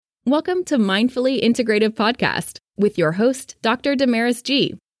Welcome to Mindfully Integrative Podcast with your host, Dr. Damaris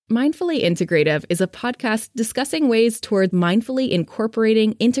G. Mindfully Integrative is a podcast discussing ways toward mindfully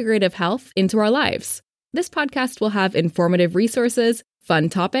incorporating integrative health into our lives. This podcast will have informative resources, fun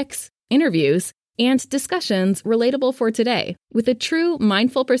topics, interviews, and discussions relatable for today with a true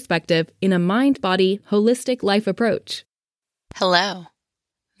mindful perspective in a mind-body, holistic life approach. Hello.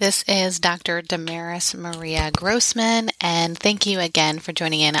 This is Dr. Damaris Maria Grossman, and thank you again for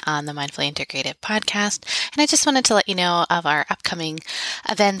joining in on the Mindfully Integrative podcast. And I just wanted to let you know of our upcoming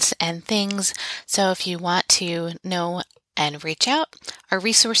events and things. So if you want to know and reach out, our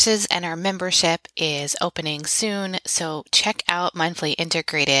resources and our membership is opening soon. So check out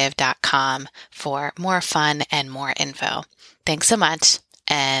mindfullyintegrative.com for more fun and more info. Thanks so much,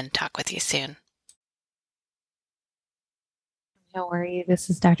 and talk with you soon. Don't worry, this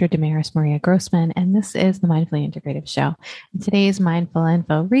is Dr. Damaris Maria Grossman, and this is the Mindfully Integrative Show. And today's Mindful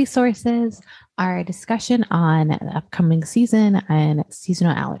Info resources are a discussion on the upcoming season and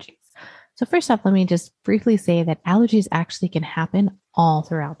seasonal allergies. So first off, let me just briefly say that allergies actually can happen all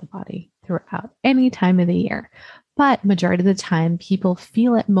throughout the body, throughout any time of the year. But majority of the time, people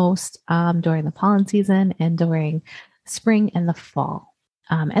feel it most during the pollen season and during spring and the fall.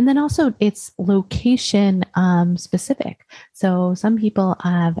 And then also it's location specific. So some people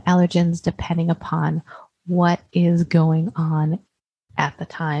have allergens depending upon what is going on at the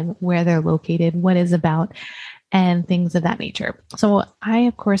time, where they're located, what is about, and things of that nature. So I,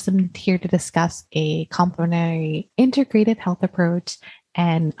 of course, am here to discuss a complementary integrated health approach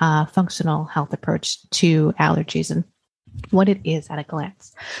and functional health approach to allergies and what it is at a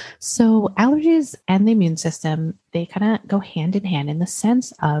glance. So allergies and the immune system, they kind of go hand in hand in the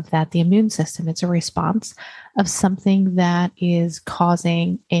sense of that the immune system is a response of something that is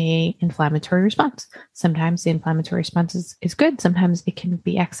causing a inflammatory response. Sometimes the inflammatory response is good. Sometimes it can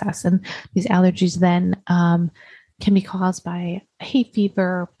be excess. And these allergies then can be caused by hay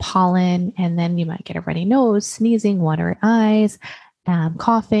fever, pollen, and then you might get a runny nose, sneezing, watery eyes,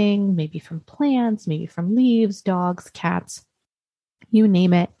 coughing, maybe from plants, maybe from leaves, dogs, cats, you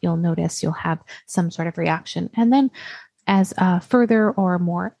name it, you'll notice you'll have some sort of reaction. And then as a further or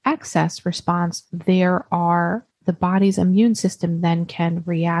more excess response, there are the body's immune system then can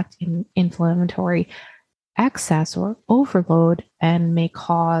react in inflammatory excess or overload and may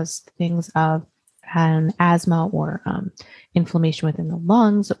cause things of an asthma or inflammation within the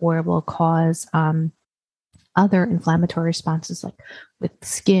lungs, or will cause other inflammatory responses like with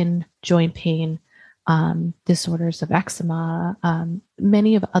skin, joint pain, disorders of eczema,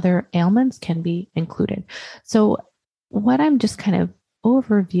 many of other ailments can be included. So what I'm just kind of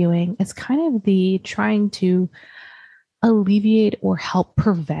overviewing is kind of the trying to alleviate or help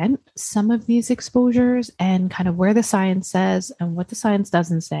prevent some of these exposures and kind of where the science says and what the science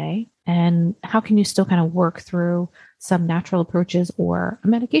doesn't say, and how can you still kind of work through some natural approaches or a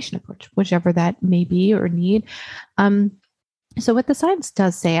medication approach, whichever that may be or need. So what the science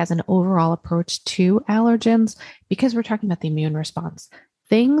does say as an overall approach to allergens, because we're talking about the immune response,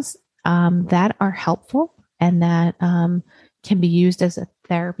 things that are helpful and that can be used as a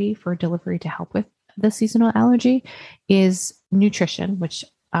therapy for delivery to help with the seasonal allergy is nutrition, which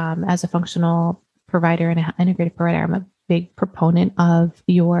as a functional provider and an integrated provider, I'm a big proponent of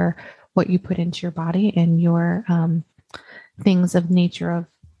what you put into your body and your things of nature of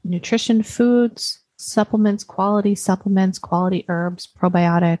nutrition, foods, supplements, quality herbs,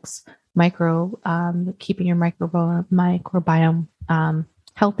 probiotics, keeping your microbiome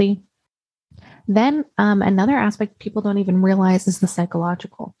healthy. Then another aspect people don't even realize is the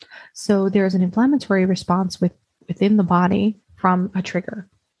psychological. So there's an inflammatory response within the body from a trigger.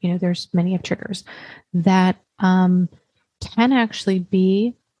 There's many of triggers that can actually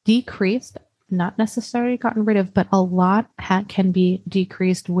be decreased, not necessarily gotten rid of, but a lot can be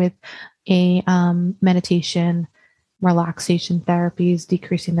decreased with a meditation, relaxation therapies,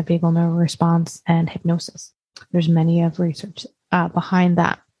 decreasing the vagal nerve response, and hypnosis. There's many of research behind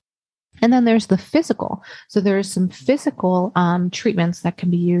that. And then there's the physical. So there's some physical treatments that can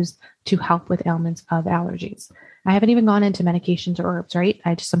be used to help with ailments of allergies. I haven't even gone into medications or herbs, right?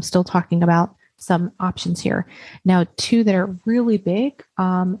 I'm still talking about some options here. Now, two that are really big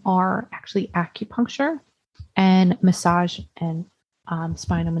are actually acupuncture and massage and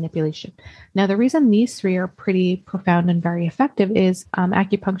spinal manipulation. Now, the reason these three are pretty profound and very effective is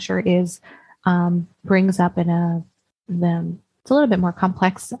acupuncture brings up it's a little bit more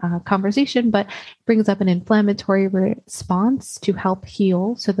complex conversation, but brings up an inflammatory response to help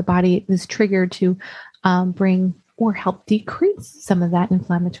heal. So the body is triggered to bring or help decrease some of that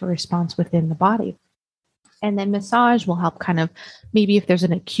inflammatory response within the body. And then massage will help kind of maybe if there's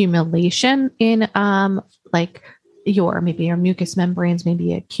an accumulation in like maybe your mucous membranes,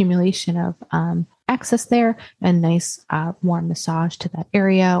 maybe accumulation of excess there, a nice warm massage to that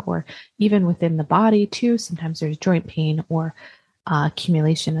area, or even within the body too. Sometimes there's joint pain or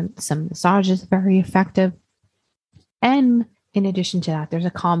accumulation, and some massage is very effective. And in addition to that, there's a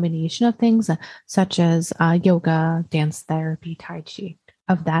combination of things such as yoga, dance therapy, Tai Chi,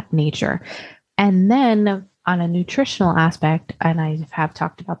 of that nature. And then on a nutritional aspect, and I have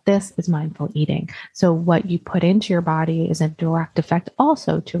talked about this, is mindful eating. So what you put into your body is a direct effect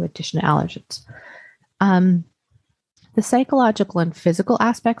also to additional allergens. The psychological and physical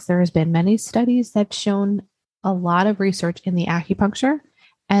aspects, there has been many studies that have shown a lot of research in the acupuncture.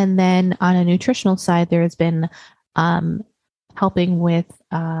 And then on a nutritional side, there has been helping with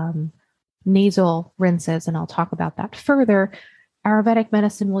nasal rinses, and I'll talk about that further. Ayurvedic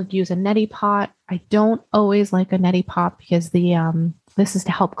medicine will use a neti pot. I don't always like a neti pot because this is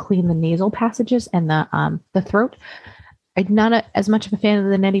to help clean the nasal passages and the throat. I'm not as much of a fan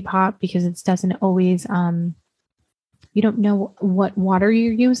of the neti pot because it doesn't always, you don't know what water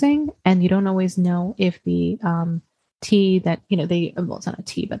you're using, and you don't always know if the tea that, well, it's not a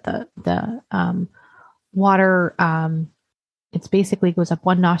tea, but the water, it's basically goes up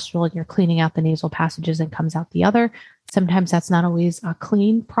one nostril and you're cleaning out the nasal passages and comes out the other. Sometimes that's not always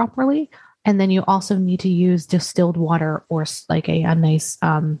cleaned properly. And then you also need to use distilled water or like a nice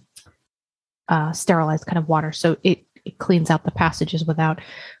sterilized kind of water. So it cleans out the passages without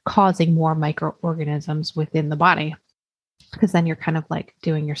causing more microorganisms within the body, because then you're kind of like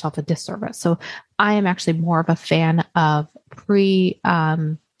doing yourself a disservice. So I am actually more of a fan of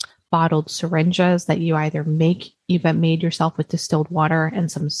bottled syringes that you've made yourself with distilled water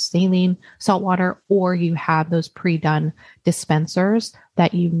and some saline salt water, or you have those pre-done dispensers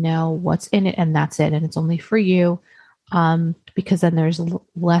that you know what's in it and that's it. And it's only for you, because then there's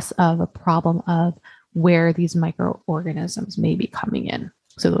less of a problem of where these microorganisms may be coming in.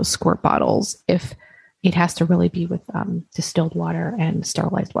 So those squirt bottles, if it has to really be with distilled water and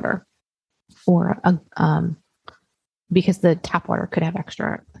sterilized water, or because the tap water could have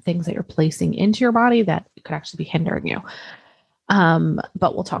extra things that you're placing into your body that could actually be hindering you.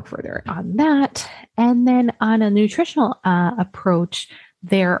 But we'll talk further on that. And then on a nutritional approach,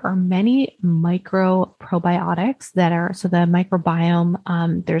 there are many microprobiotics so the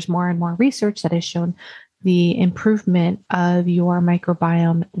microbiome, there's more and more research that has shown the improvement of your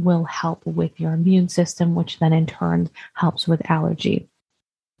microbiome will help with your immune system, which then in turn helps with allergy.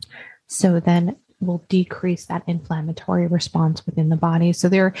 So then will decrease that inflammatory response within the body. So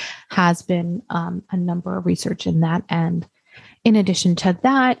there has been a number of research in that. And in addition to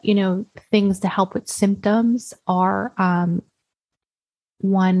that, things to help with symptoms are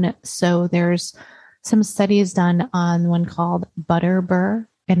one. So there's some studies done on one called butterbur,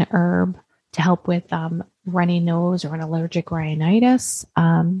 an herb to help with runny nose or an allergic rhinitis.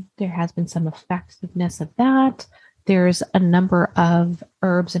 There has been some effectiveness of that. There's a number of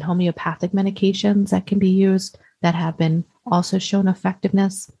herbs and homeopathic medications that can be used that have been also shown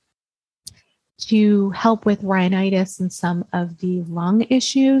effectiveness to help with rhinitis and some of the lung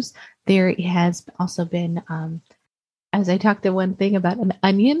issues. There has also been, as I talked to one thing about an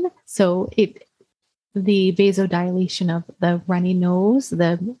onion, so the vasodilation of the runny nose,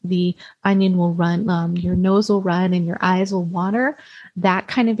 the onion will run, your nose will run and your eyes will water. That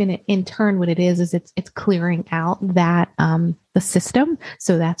kind of in turn, what it is it's clearing out that the system.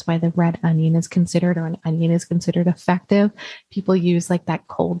 So that's why the red onion is considered, or an onion is considered effective. People use like that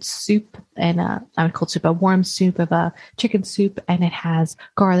cold soup and not a cold soup, a warm soup of a chicken soup, and it has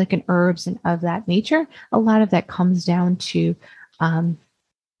garlic and herbs and of that nature. A lot of that comes down to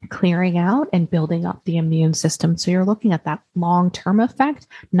clearing out and building up the immune system. So you're looking at that long-term effect,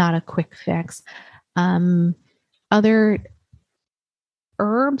 not a quick fix. Other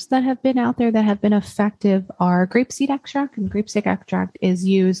herbs that have been out there that have been effective are grapeseed extract, and grapeseed extract is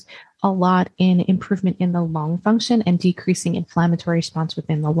used a lot in improvement in the lung function and decreasing inflammatory response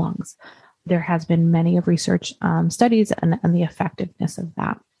within the lungs. There has been many of research studies and the effectiveness of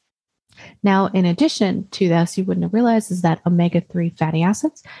that. Now, in addition to this, you wouldn't have realized is that omega-3 fatty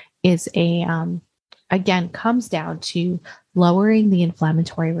acids is again, comes down to lowering the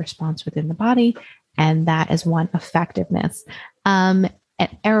inflammatory response within the body. And that is one effectiveness.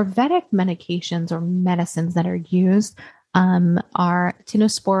 Ayurvedic medications or medicines that are used are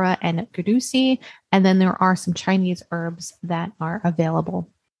Tinospora and Gudusi. And then there are some Chinese herbs that are available.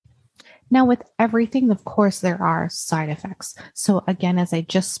 Now, with everything, of course, there are side effects. So again, as I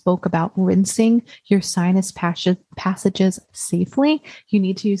just spoke about rinsing your sinus passages safely, you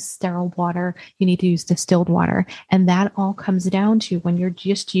need to use sterile water. You need to use distilled water. And that all comes down to when you're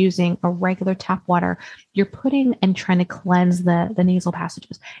just using a regular tap water, you're putting and trying to cleanse the nasal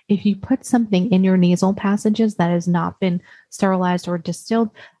passages. If you put something in your nasal passages that has not been sterilized or distilled,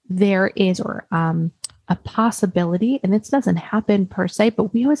 there is a possibility, and this doesn't happen per se,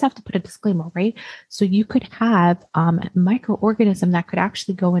 but we always have to put a disclaimer, right? So you could have a microorganism that could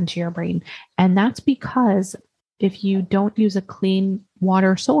actually go into your brain. And that's because if you don't use a clean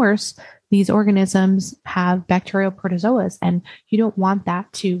water source, these organisms have bacterial protozoas, and you don't want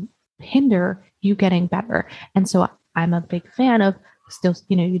that to hinder you getting better. And so I'm a big fan of still,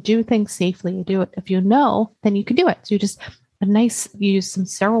 you do things safely. You do it. If you know, then you can do it. So you use some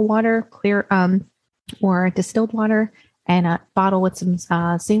sterile water, clear, or distilled water, and a bottle with some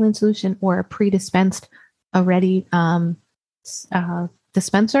saline solution, or a pre-dispensed already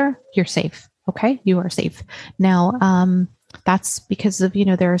dispenser, you're safe. Okay, you are safe. Now, that's because of,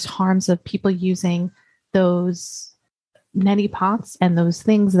 there's harms of people using those neti pots and those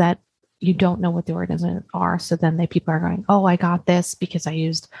things that you don't know what the organisms are. So then people are going, oh, I got this because I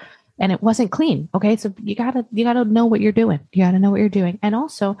used, and it wasn't clean. Okay. So you gotta know what you're doing. You gotta know what you're doing. And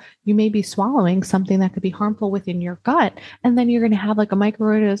also you may be swallowing something that could be harmful within your gut. And then you're going to have like a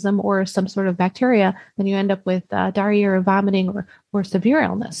microorganism or some sort of bacteria. Then you end up with diarrhea or vomiting or severe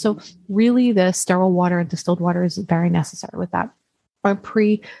illness. So really the sterile water and distilled water is very necessary with that. Or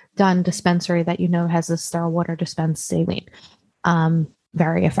pre-done dispensary that, has a sterile water dispensed saline.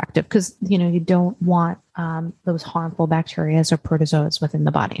 Very effective because, you don't want those harmful bacteria or protozoas within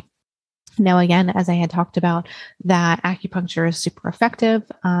the body. Now, again, as I had talked about, that acupuncture is super effective,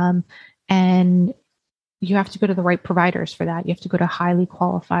 and you have to go to the right providers for that. You have to go to highly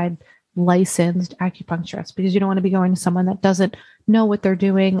qualified, licensed acupuncturists, because you don't want to be going to someone that doesn't know what they're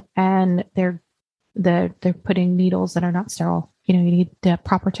doing and they're putting needles that are not sterile. You need the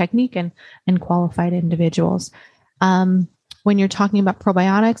proper technique and qualified individuals. When you're talking about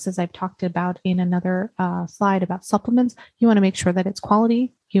probiotics, as I've talked about in another slide about supplements, you want to make sure that it's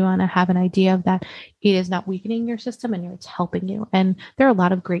quality. You want to have an idea of that it is not weakening your system and it's helping you. And there are a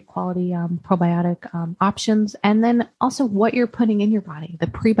lot of great quality probiotic options. And then also what you're putting in your body, the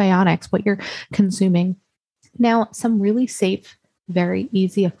prebiotics, what you're consuming. Now, some really safe, very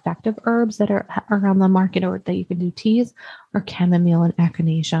easy, effective herbs that are around the market or that you can do teas are chamomile and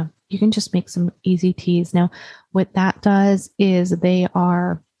echinacea. You can just make some easy teas. Now, what that does is they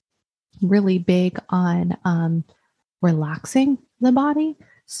are really big on relaxing the body.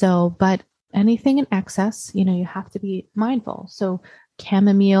 So, but anything in excess, you have to be mindful. So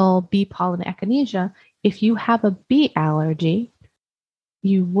chamomile, bee pollen, echinacea, if you have a bee allergy,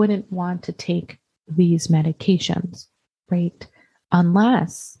 you wouldn't want to take these medications, right?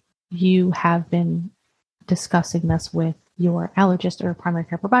 Unless you have been discussing this with your allergist or primary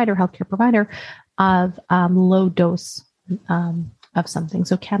care provider, healthcare provider of low dose of something.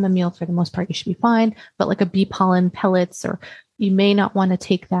 So chamomile, for the most part, you should be fine, but like a bee pollen pellets, or you may not want to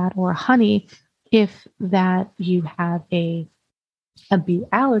take that, or honey, if that you have a bee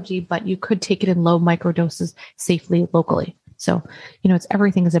allergy, but you could take it in low microdoses safely locally. So,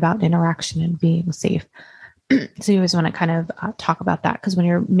 everything is about interaction and being safe. So you always want to kind of talk about that, because when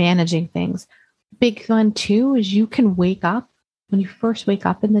you're managing things, big one too is you can wake up. When you first wake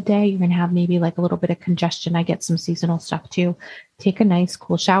up in the day, you're going to have maybe like a little bit of congestion. I get some seasonal stuff too. Take a nice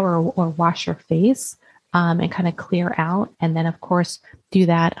cool shower or wash your face and kind of clear out. And then, of course, do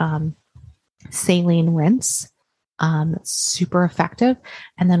that saline rinse. That's super effective.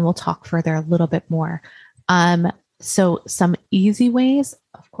 And then we'll talk further a little bit more. So some easy ways,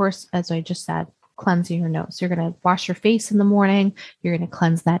 of course, as I just said, cleansing your nose. You're going to wash your face in the morning. You're going to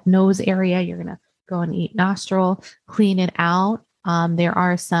cleanse that nose area. You're going to go and eat nostril, clean it out. There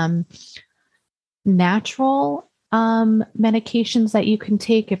are some natural medications that you can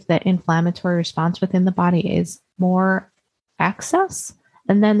take if the inflammatory response within the body is more excess.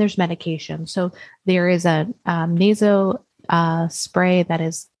 And then there's medication. So there is a nasal spray that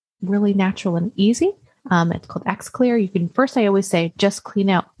is really natural and easy. It's called X-Clear. You can first, I always say, just clean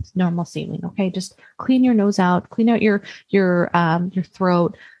out normal saline. Okay. Just clean your nose out, clean out your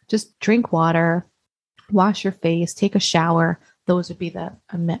throat, just drink water, wash your face, take a shower. Those would be the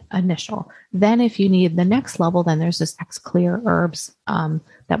initial. Then if you need the next level, then there's this X-Clear herbs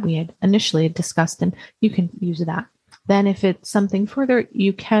that we had initially discussed, and you can use that. Then if it's something further,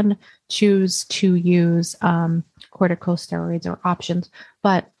 you can choose to use corticosteroids or options,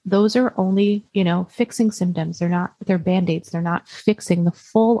 but those are only, fixing symptoms. They're Band-Aids. They're not fixing the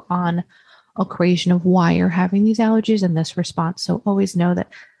full on equation of why you're having these allergies and this response. So always know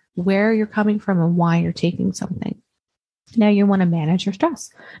that where you're coming from and why you're taking something. Now you want to manage your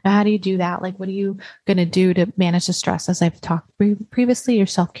stress. Now, how do you do that? Like, what are you going to do to manage the stress? As I've talked previously, your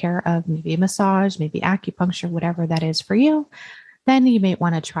self-care of maybe a massage, maybe acupuncture, whatever that is for you. Then you may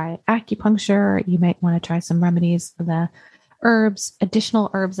want to try acupuncture. You might want to try some remedies, the herbs,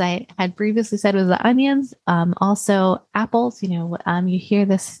 additional herbs I had previously said was the onions, also apples. You hear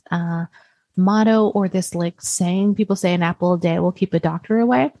this motto or this like saying, people say an apple a day will keep a doctor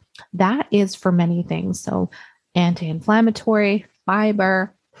away. That is for many things. So anti-inflammatory,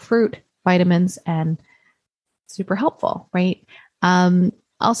 fiber, fruit, vitamins, and super helpful, right?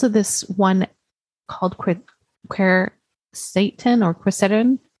 Also this one called quercetin or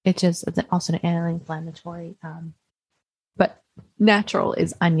quercetin, which is also an anti-inflammatory, but natural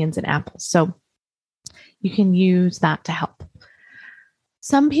is onions and apples. So you can use that to help.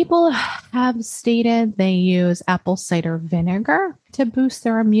 Some people have stated they use apple cider vinegar to boost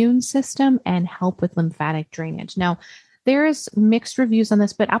their immune system and help with lymphatic drainage. Now, there's mixed reviews on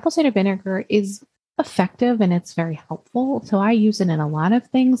this, but apple cider vinegar is effective and it's very helpful. So I use it in a lot of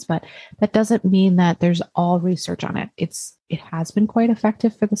things, but that doesn't mean that there's all research on it. It has been quite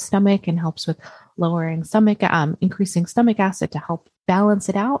effective for the stomach and helps with lowering increasing stomach acid to help balance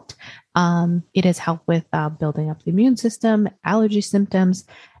it out. It has helped with building up the immune system, allergy symptoms,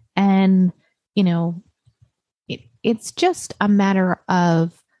 and it's just a matter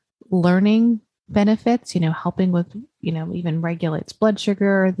of learning benefits. Helping with even regulates blood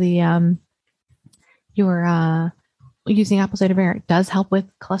sugar. Your using apple cider vinegar does help with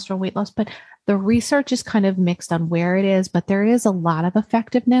cholesterol, weight loss, but the research is kind of mixed on where it is, but there is a lot of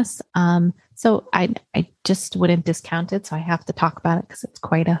effectiveness. So I just wouldn't discount it. So I have to talk about it because it's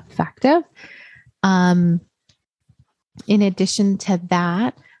quite effective. In addition to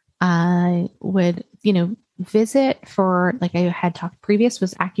that, I would, visit for, like I had talked previous,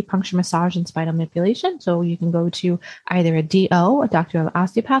 was acupuncture, massage, and spinal manipulation. So you can go to either a DO, a doctor of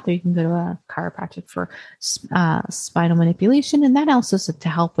osteopath, or you can go to a chiropractic for spinal manipulation. And that also is to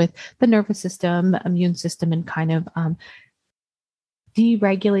help with the nervous system, immune system, and kind of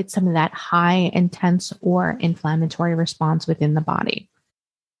deregulate some of that high, intense, or inflammatory response within the body.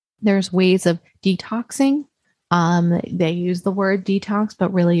 There's ways of detoxing. They use the word detox,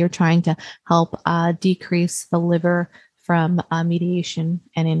 but really you're trying to help decrease the liver from mediation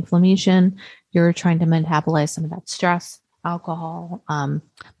and inflammation. You're trying to metabolize some of that stress, alcohol,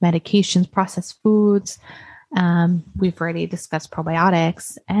 medications, processed foods. We've already discussed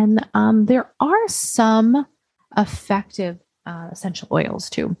probiotics, and there are some effective essential oils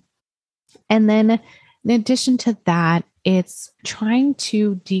too. And then in addition to that, it's trying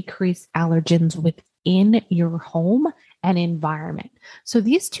to decrease allergens within your home and environment. So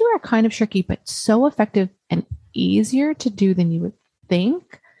these two are kind of tricky, but so effective and easier to do than you would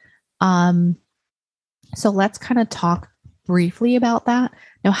think. So let's kind of talk briefly about that.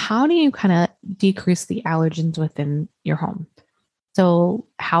 Now, how do you kind of decrease the allergens within your home? So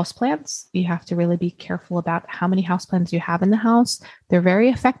houseplants, you have to really be careful about how many houseplants you have in the house. They're very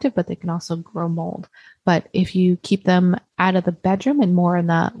effective, but they can also grow mold. But if you keep them out of the bedroom and more in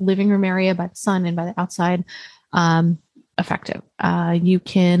the living room area by the sun and by the outside, effective. You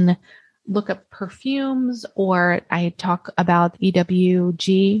can look up perfumes, or I talk about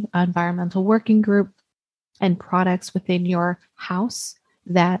EWG, Environmental Working Group, and products within your house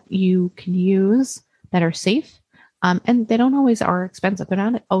that you can use that are safe. And they don't always are expensive. They're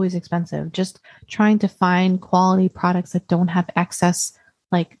not always expensive. Just trying to find quality products that don't have excess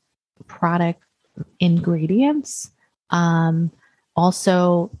like product ingredients.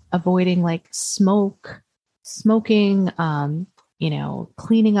 Also avoiding like smoking,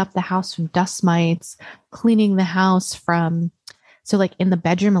 cleaning up the house from dust mites, cleaning the house from, so like in the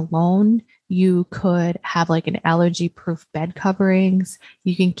bedroom alone, you could have like an allergy proof bed coverings.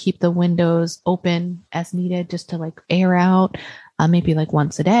 You can keep the windows open as needed just to like air out, maybe like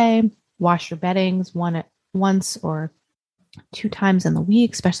once a day. Wash your beddings once or 2 times in the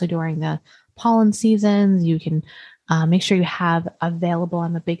week, especially during the pollen seasons. You can make sure you have available.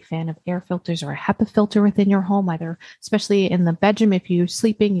 I'm a big fan of air filters or a HEPA filter within your home, either, especially in the bedroom. If you're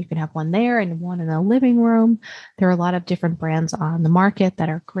sleeping, you can have one there and one in the living room. There are a lot of different brands on the market that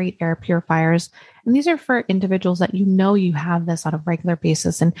are great air purifiers. And these are for individuals that you have this on a regular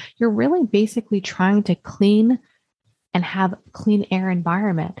basis. And you're really basically trying to clean and have a clean air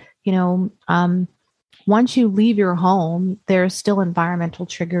environment. once you leave your home, there's still environmental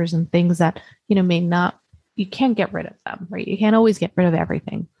triggers and things that, you can't get rid of them, right? You can't always get rid of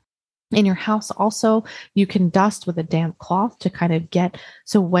everything. In your house also, you can dust with a damp cloth to kind of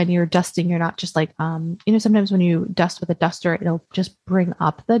so when you're dusting, you're not just like, sometimes when you dust with a duster, it'll just bring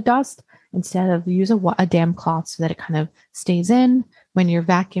up the dust. Instead of use a damp cloth so that it kind of stays in. When you're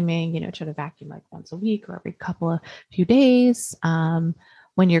vacuuming, try to vacuum like once a week or every few days.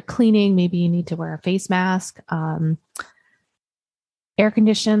 When you're cleaning, maybe you need to wear a face mask. Air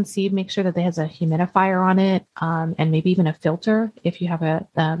condition, make sure that it has a humidifier on it, and maybe even a filter if you have a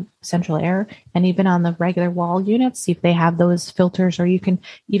central air. And even on the regular wall units, see if they have those filters, or you can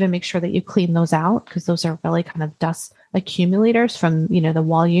even make sure that you clean those out, because those are really kind of dust accumulators from the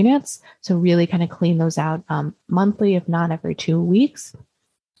wall units. So really kind of clean those out monthly, if not every 2 weeks,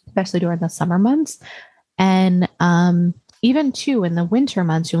 especially during the summer months. And even too, in the winter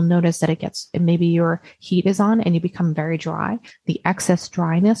months, you'll notice that maybe your heat is on and you become very dry. The excess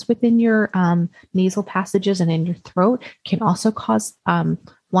dryness within your nasal passages and in your throat can also cause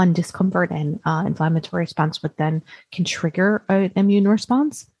discomfort and inflammatory response, which then can trigger an immune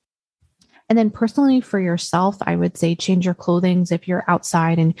response. And then personally for yourself, I would say change your clothing. If you're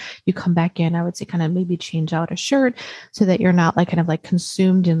outside and you come back in, I would say kind of maybe change out a shirt so that you're not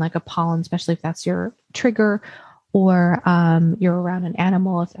consumed in like a pollen, especially if that's your trigger. Or you're around an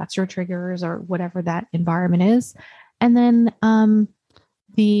animal, if that's your triggers, or whatever that environment is. And then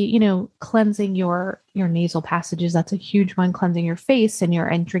cleansing your nasal passages, that's a huge one. Cleansing your face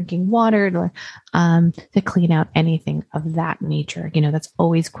and drinking water to clean out anything of that nature. That's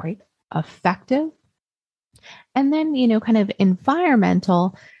always quite effective. And then, kind of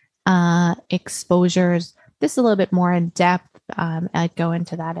environmental exposures. This is a little bit more in depth. I'd go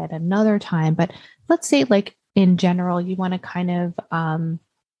into that at another time. But let's say in general, you want to kind of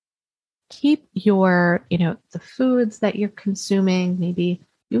keep your, the foods that you're consuming. Maybe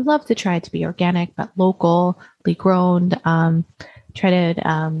you love to try to be organic, but locally grown. Try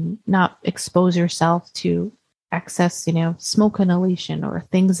to not expose yourself to excess, smoke inhalation or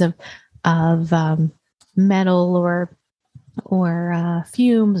things of metal or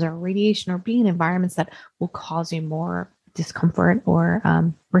fumes or radiation, or being in environments that will cause you more discomfort or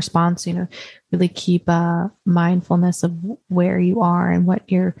response. Really keep mindfulness of where you are and what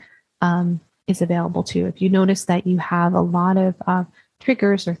is available to. If you notice that you have a lot of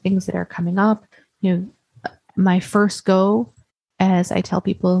triggers or things that are coming up, my first go, as I tell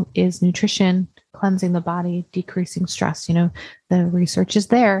people, is nutrition, cleansing the body, decreasing stress. The research is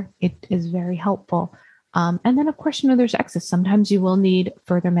there. It is very helpful. And then, of course, there's excess. Sometimes you will need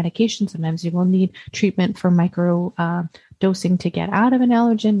further medication. Sometimes you will need treatment for micro dosing to get out of an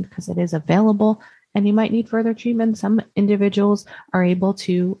allergen, because it is available. And you might need further treatment. Some individuals are able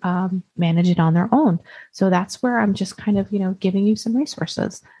to manage it on their own. So that's where I'm just kind of, giving you some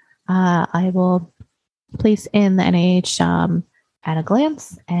resources. I will place in the NIH at a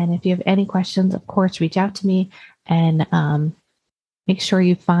glance. And if you have any questions, of course, reach out to me, and make sure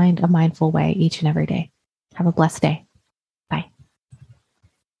you find a mindful way each and every day. Have a blessed day. Bye.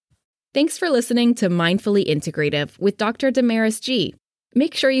 Thanks for listening to Mindfully Integrative with Dr. Damaris G.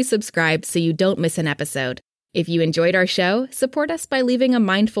 Make sure you subscribe so you don't miss an episode. If you enjoyed our show, support us by leaving a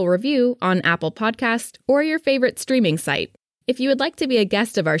mindful review on Apple Podcast or your favorite streaming site. If you would like to be a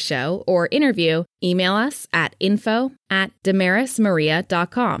guest of our show or interview, email us at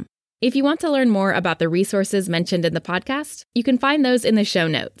info@damarismaria.com. If you want to learn more about the resources mentioned in the podcast, you can find those in the show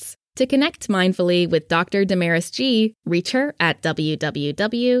notes. To connect mindfully with Dr. Damaris G, reach her at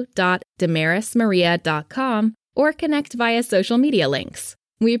www.damarismaria.com or connect via social media links.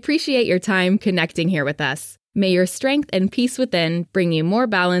 We appreciate your time connecting here with us. May your strength and peace within bring you more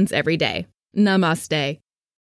balance every day. Namaste.